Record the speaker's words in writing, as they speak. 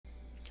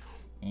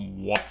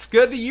What's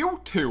good,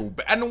 YouTube,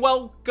 and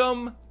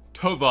welcome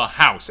to the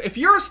house. If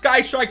you're a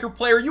Sky Striker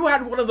player, you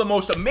had one of the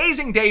most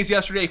amazing days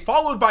yesterday,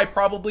 followed by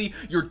probably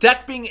your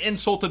deck being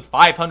insulted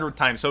 500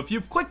 times. So if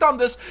you've clicked on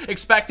this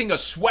expecting a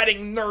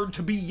sweating nerd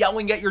to be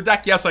yelling at your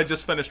deck, yes, I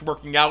just finished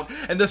working out,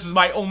 and this is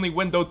my only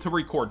window to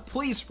record.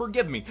 Please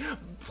forgive me.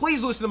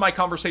 Please listen to my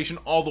conversation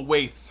all the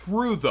way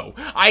through, though.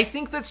 I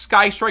think that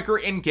Sky Striker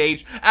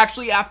Engage,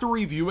 actually, after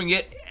reviewing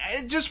it,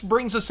 it just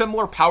brings a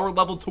similar power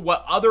level to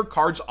what other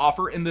cards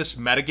offer in this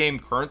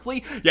metagame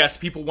currently. Yes,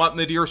 people want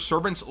Nadir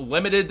Servants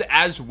limited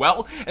as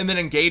well, and then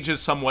Engage is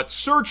somewhat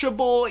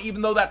searchable,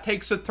 even though that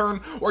takes a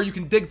turn, or you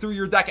can dig through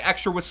your deck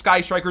extra with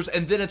Sky Strikers,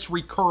 and then it's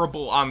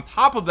recurable on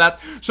top of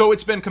that, so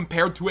it's been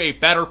compared to a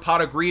better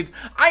Pot of Greed.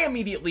 I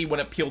immediately, when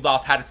it peeled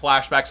off, had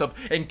flashbacks of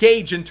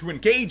Engage into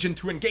Engage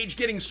into Engage,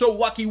 getting so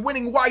lucky,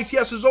 winning wise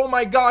yeses. Oh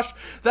my gosh,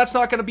 that's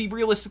not going to be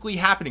realistically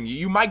happening.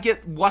 You might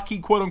get lucky,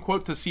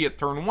 quote-unquote, to see it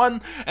turn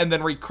one, and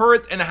then recur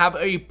it, and have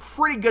a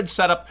pretty good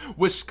setup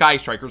with Sky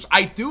Strikers.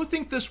 I do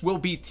think this will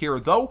be tier,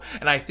 though,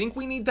 and I think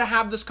we need to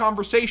have this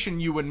conversation,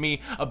 you and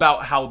me,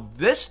 about how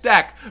this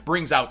deck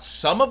brings out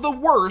some of the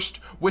worst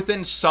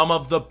within some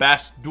of the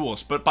best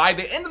duelists. But by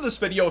the end of this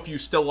video, if you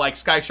still like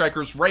Sky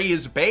Strikers Ray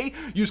is Bay,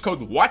 use code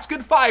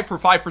What'sGood5 for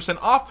 5%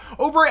 off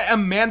over at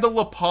Amanda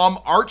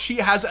LaPalm Art. She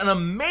has an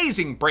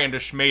amazing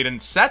Brandish Maiden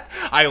set.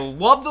 I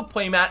love the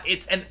playmat.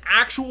 It's an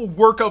actual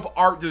work of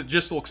art that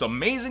just looks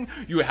amazing.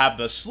 You have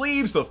the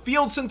sleeves, the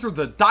field center,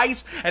 the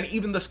dice, and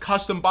even this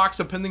custom box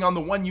depending on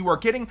the one you are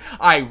getting.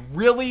 I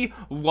really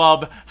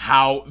love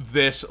how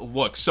this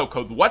looks. So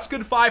code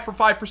What'sGood5 for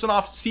 5%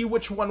 off. See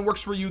which one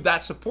works for you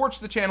that supports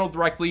the channel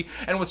directly.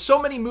 And with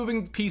so many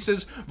moving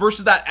pieces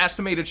versus that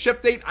estimated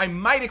ship date, I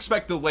might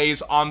expect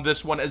delays on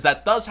this one, as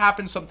that does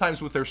happen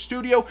sometimes with their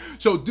studio.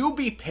 So do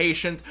be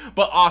patient.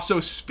 But also,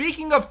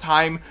 speaking of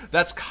time,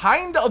 that's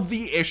kind of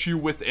the issue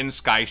within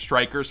Sky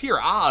Strikers here.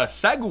 A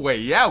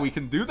segue. Yeah, we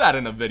can do that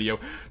in a video.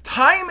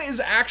 Time is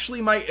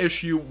actually my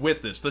issue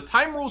with this. The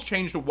time rules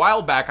changed a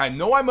while back. I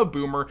know I'm a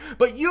boomer,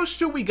 but used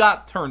to we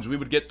got turns. We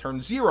would get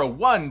turn 0,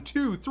 1,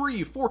 2,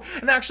 3, 4,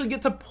 and actually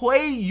get to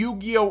play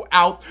Yu-Gi-Oh!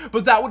 Out,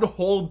 but that would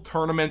hold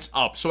tournaments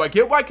up. So I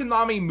get why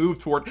Konami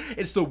moved toward it.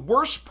 It's the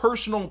worst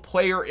personal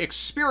player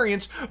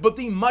experience, but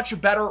the much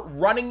better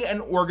running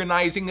and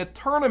organizing a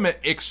tournament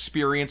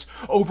experience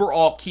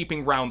overall,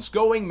 keeping rounds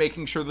going,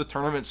 making sure the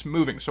tournament's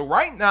moving. So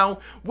right now,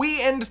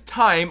 we end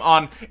time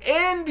on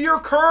end your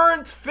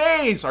current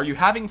phase. Are you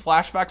having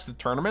flashbacks to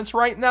tournaments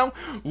right now?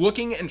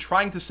 Looking and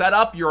trying to set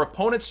up, your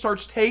opponent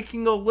starts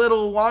taking a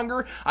little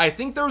longer. I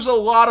think there's a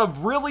lot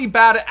of really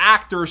bad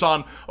actors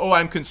on, oh,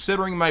 I'm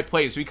considering my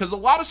plays, because a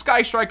lot of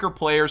Sky Striker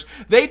players,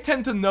 they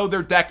tend to know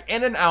their deck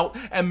in and out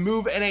and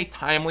move in a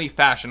timely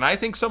fashion. I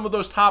think some of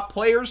those top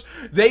players,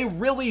 they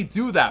really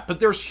do that, but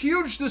there's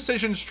huge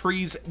decisions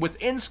trees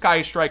within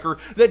Sky Striker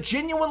that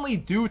genuinely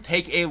do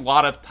take a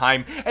lot of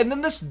time, and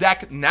then this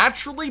deck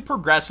naturally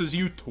progresses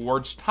you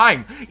towards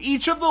time.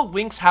 Each of the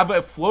links have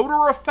a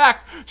floater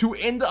effect to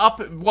end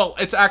up, well,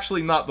 it's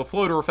actually not the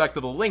floater effect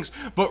of the links,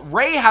 but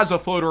Ray has a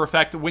floater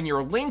effect when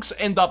your links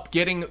end up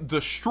getting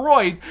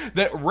destroyed,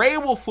 that Ray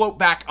will float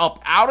back up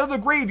out of the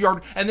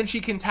graveyard, and then she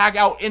can tag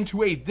out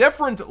into a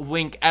different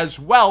link as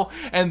well,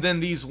 and then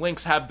these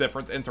links have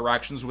different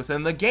interactions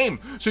within the game.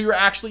 So you're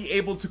actually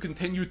able to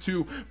continue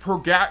to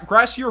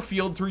progress your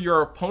field through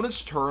your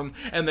opponent's turn,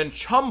 and then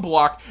chum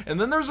block, and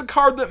then there's a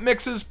card that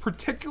mixes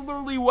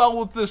particularly well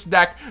with this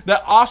deck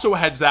that also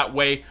heads that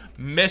way,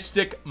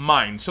 Mystic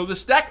Mind. So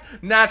this deck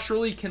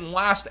naturally can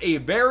last a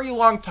very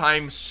long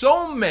time.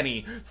 So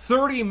many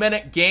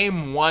 30-minute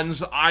game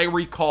ones I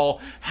recall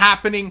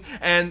happening,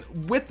 and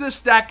with this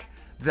deck,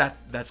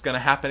 that's going to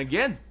happen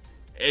again.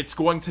 It's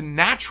going to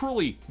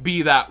naturally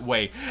be that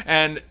way.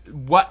 And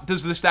what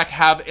does this deck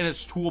have in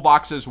its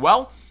toolbox as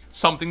well?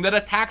 Something that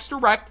attacks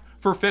direct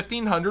for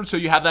 1500, so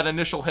you have that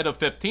initial hit of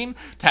 15,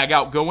 tag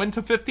out, go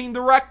into 15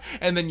 direct,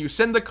 and then you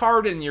send the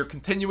card, and you're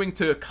continuing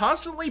to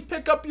constantly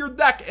pick up your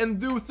deck and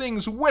do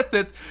things with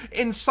it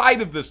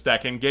inside of this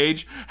deck.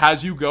 Engage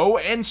has you go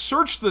and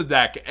search the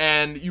deck,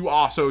 and you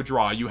also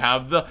draw. You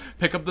have the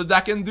pick up the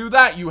deck and do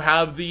that. You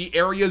have the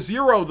area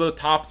 0, the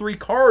top 3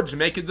 cards.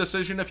 Make a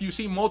decision if you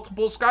see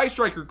multiple Sky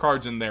Striker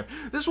cards in there.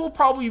 This will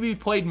probably be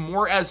played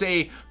more as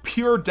a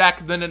pure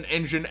deck than an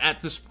engine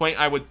at this point,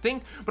 I would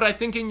think, but I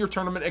think in your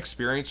tournament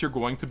experience, you're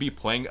going to be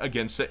playing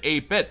against it a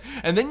bit.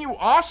 And then you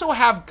also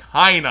have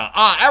Kaina,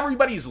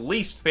 everybody's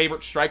least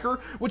favorite striker,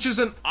 which is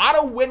an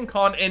auto win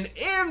con and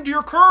end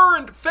your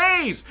current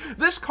phase.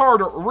 This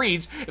card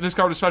reads, if this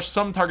card is special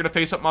summon, target a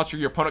face-up monster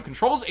your opponent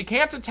controls, it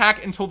can't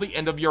attack until the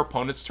end of your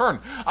opponent's turn.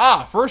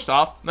 First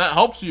off, that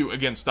helps you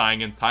against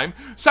dying in time.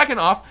 Second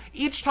off,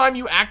 each time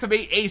you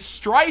activate a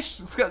Sky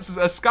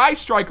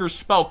Striker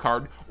spell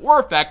card or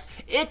effect,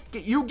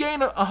 you gain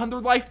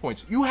 100 life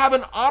points. You have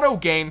an auto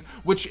gain,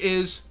 which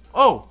is,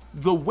 oh,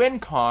 the win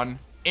con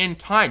in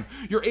time.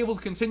 You're able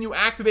to continue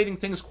activating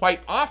things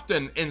quite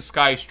often in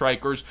Sky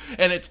Strikers,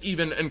 and it's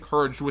even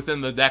encouraged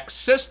within the deck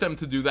system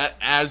to do that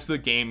as the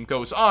game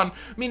goes on,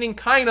 meaning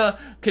Kaina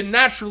can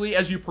naturally,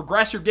 as you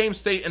progress your game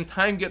state and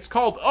time gets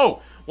called,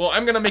 oh, well,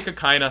 I'm going to make a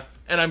Kaina,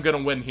 and I'm going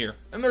to win here.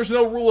 And there's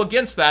no rule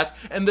against that,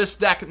 and this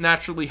deck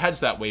naturally heads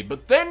that way.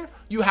 But then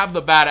you have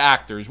the bad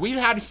actors. We've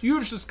had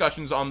huge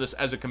discussions on this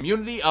as a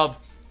community of,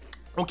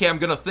 okay, I'm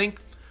going to think,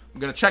 I'm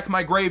going to check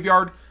my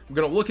graveyard, I'm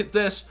going to look at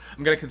this,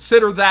 I'm going to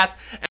consider that,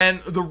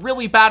 and the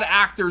really bad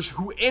actors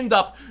who end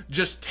up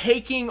just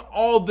taking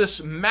all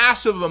this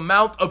massive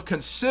amount of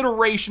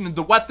consideration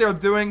into what they're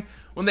doing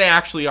when they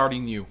actually already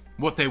knew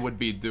what they would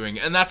be doing.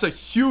 And that's a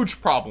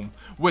huge problem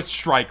with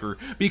Striker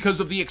because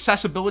of the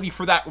accessibility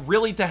for that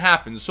really to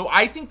happen. So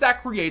I think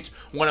that creates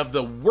one of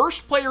the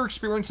worst player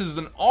experiences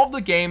in all of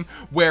the game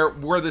where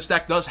this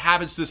deck does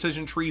have its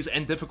decision trees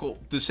and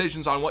difficult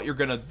decisions on what you're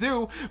going to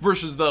do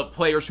versus the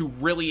players who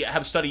really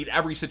have studied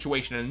every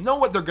situation and know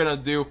what they're going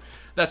to do.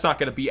 That's not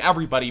going to be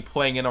everybody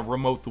playing in a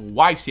remote duel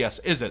YCS,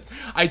 is it?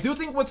 I do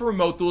think with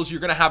remote duels, you're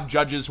going to have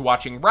judges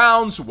watching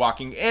rounds,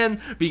 walking in,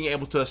 being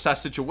able to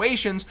assess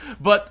situations,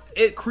 but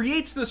it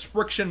creates this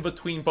friction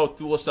between both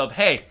duelists of,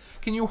 hey,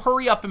 can you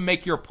hurry up and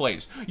make your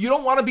plays? You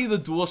don't want to be the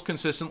duelist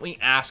consistently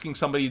asking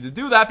somebody to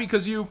do that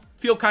because you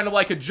feel kind of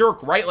like a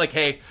jerk, right? Like,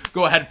 hey,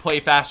 go ahead, play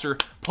faster,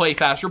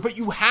 but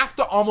you have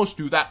to almost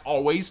do that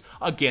always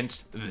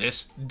against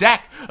this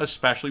deck,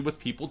 especially with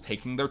people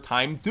taking their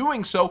time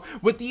doing so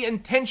with the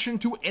intention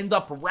to end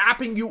up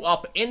wrapping you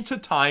up into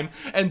time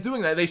and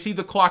doing that. They see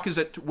the clock is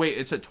at, wait,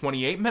 it's at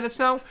 28 minutes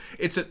now?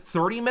 It's at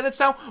 30 minutes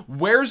now?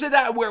 Where's it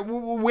at?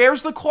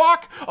 Where's the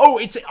clock? Oh,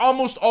 it's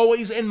almost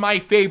always in my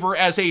favor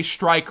as a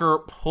Striker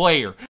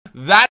player.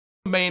 That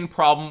main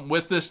problem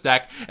with this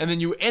deck, and then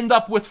you end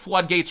up with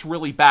Floodgates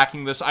really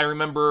backing this. I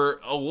remember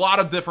a lot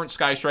of different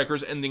Sky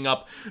Strikers ending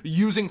up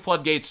using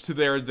Floodgates to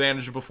their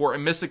advantage before,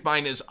 and Mystic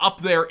Mine is up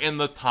there in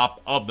the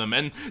top of them.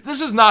 And this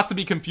is not to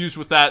be confused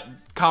with that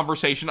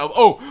conversation of,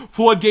 oh,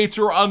 Floodgates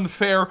are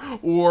unfair,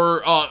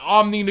 or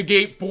Omni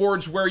Negate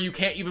boards where you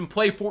can't even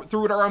play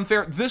through it are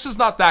unfair. This is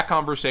not that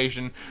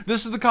conversation.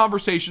 This is the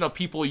conversation of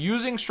people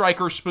using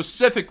Strikers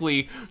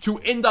specifically to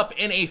end up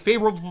in a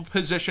favorable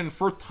position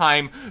for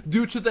time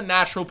due to the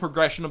natural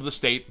progression of the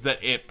state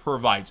that it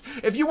provides.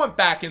 If you went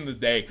back in the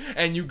day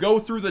and you go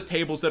through the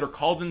tables that are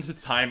called into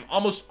time,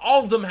 almost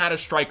all of them had a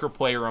Striker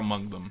player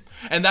among them.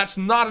 And that's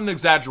not an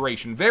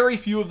exaggeration. Very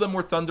few of them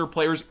were Thunder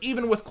players,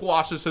 even with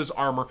Colossus's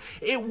armor.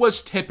 It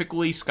was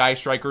typically Sky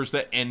Strikers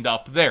that end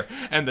up there.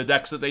 And the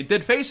decks that they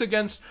did face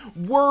against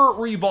were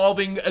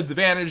revolving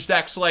advantage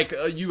decks, like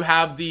you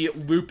have the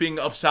looping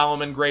of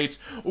Salomon Greats,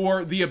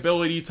 or the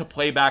ability to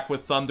play back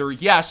with Thunder,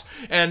 yes,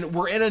 and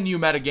we're in a new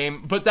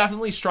metagame, but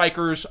definitely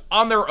Strikers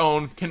on their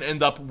own can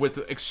end up with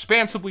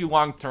expansively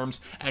long terms,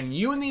 and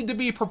you need to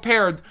be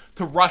prepared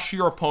to rush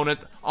your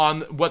opponent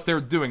on what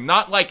they're doing.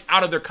 Not like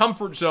out of their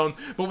comfort zone,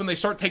 but when they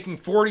start taking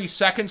 40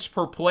 seconds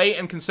per play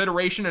in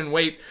consideration and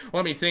wait,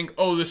 let me think,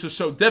 oh, this is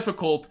so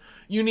difficult,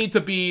 you need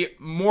to be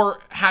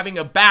more having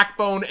a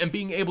backbone and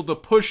being able to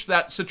push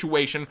that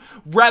situation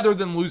rather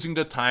than losing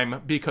to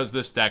time because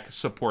this deck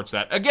supports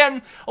that.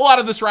 Again, a lot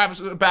of this wraps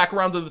back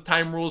around to the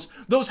time rules.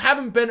 Those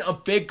haven't been a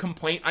big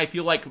complaint, I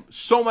feel like,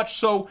 so much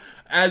so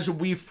as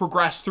we've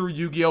progressed through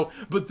Yu-Gi-Oh!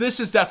 But this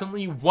is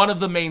definitely one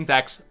of the main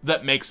decks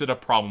that makes it a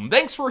problem.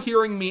 Thanks for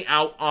hearing me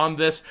out on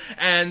this,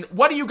 and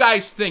what do you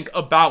guys think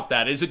about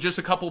that? Is it just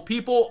a couple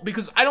people?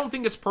 Because I don't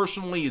think it's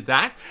personally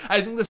that.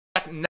 I think this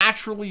deck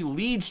naturally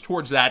leads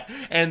towards that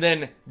and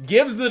then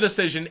gives the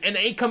decision in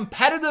a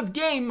competitive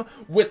game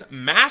with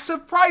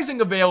massive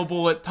pricing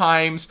available at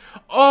times.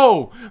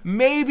 Oh,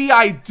 maybe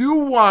I do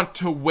want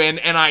to win,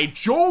 and I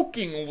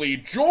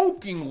jokingly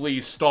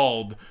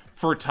stalled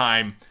for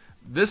time.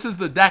 This is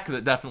the deck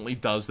that definitely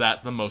does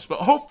that the most, but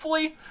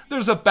hopefully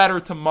there's a better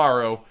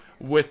tomorrow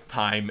with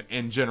time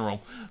in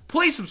general.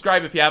 Please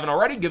subscribe if you haven't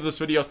already. Give this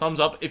video a thumbs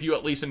up if you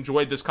at least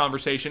enjoyed this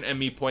conversation and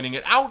me pointing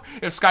it out.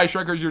 If Sky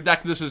Striker is your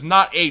deck, this is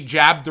not a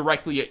jab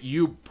directly at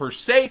you per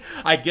se.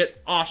 I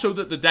get also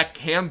that the deck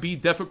can be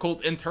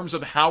difficult in terms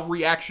of how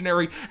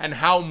reactionary and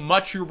how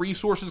much your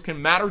resources can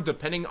matter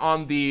depending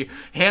on the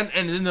hand,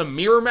 and in the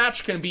mirror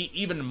match can be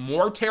even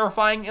more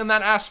terrifying in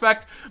that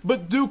aspect.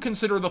 But do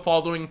consider the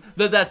following,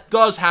 that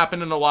does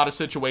happen in a lot of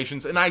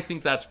situations, and I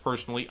think that's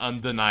personally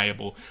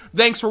undeniable.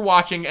 Thanks for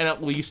watching and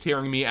at least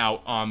hearing me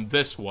out on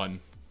this one.